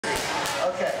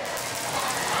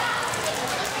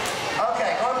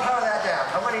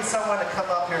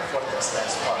up here for this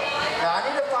next part. Now I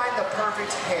need to find the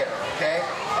perfect hair, okay?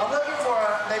 I'm looking for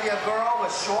maybe a girl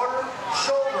with shorter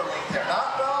shoulder length hair.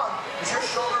 Not long. Is your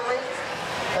shoulder length?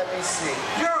 Let me see.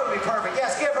 Yours would be perfect.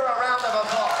 Yes, give her a round of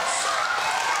applause.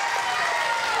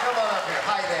 Come on up here.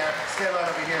 Hi there. Stay right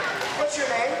over here. What's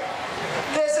your name?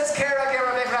 This is Kara. Give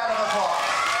her a big round of applause.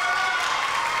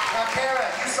 Now Kara,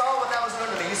 you saw what that was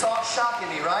doing to me. You saw it shocking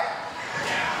me, right?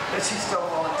 But she still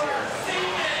volunteered.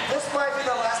 This might be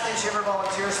the last thing she ever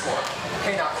volunteers for.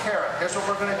 Okay, now Kara, here's what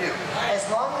we're going to do. As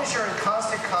long as you're in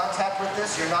constant contact with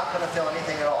this, you're not going to feel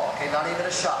anything at all. Okay, not even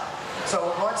a shock. So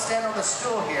we're going to stand on the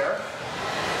stool here.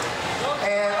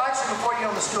 And actually, before you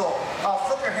get on the stool,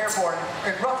 flip your hair forward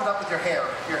and rough it up with your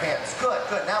hands. Good,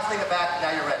 good. Now fling it back.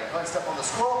 Now you're ready. Go ahead and step on the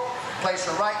stool. Place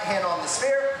your right hand on the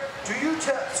sphere. Do you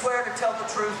swear to tell the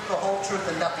truth, the whole truth,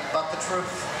 and nothing but the truth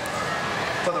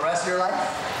for the rest of your life?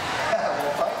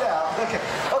 We'll find out. Okay.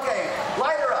 Okay.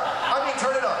 Light her up. I mean,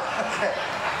 turn it on. Okay.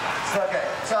 Okay.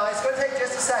 So it's going to take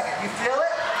just a second. You feel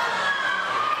it?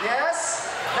 Yes?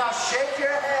 Now shake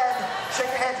your head. Shake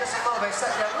your head just a little bit. Set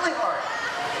that really hard.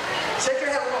 Shake your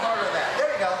head a little harder than that. There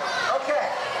you go. Okay.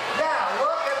 Now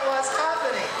look at what's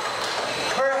happening.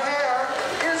 Her hair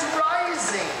is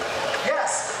rising.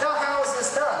 Yes. Now how is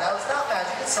this done? Now it's not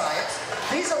magic, it's science.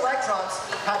 These electrons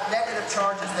have negative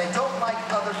charges. They don't like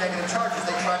other negative charges.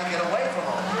 They try to get away from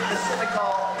them. This is what we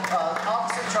call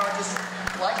opposite charges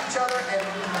like each other and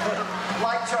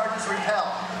like charges repel.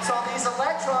 So these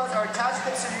electrons are attached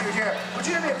to your hair. Would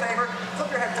you do me a favor?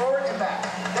 Flip your head forward and back.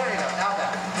 There you go. Now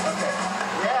back. Okay.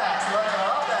 Yeah, it's looking a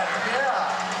lot better.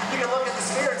 Yeah. You can look at the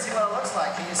sphere and see what it looks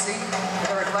like. Can you see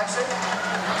the reflection?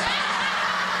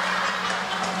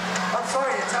 I'm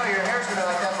sorry to tell you, your hair's going to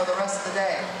be like that for the rest of the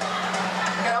day.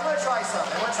 Okay, I'm going to try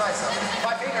something.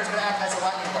 My finger's going to act as a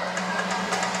lightning bolt.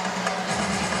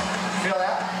 Feel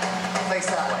that? Face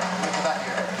that way.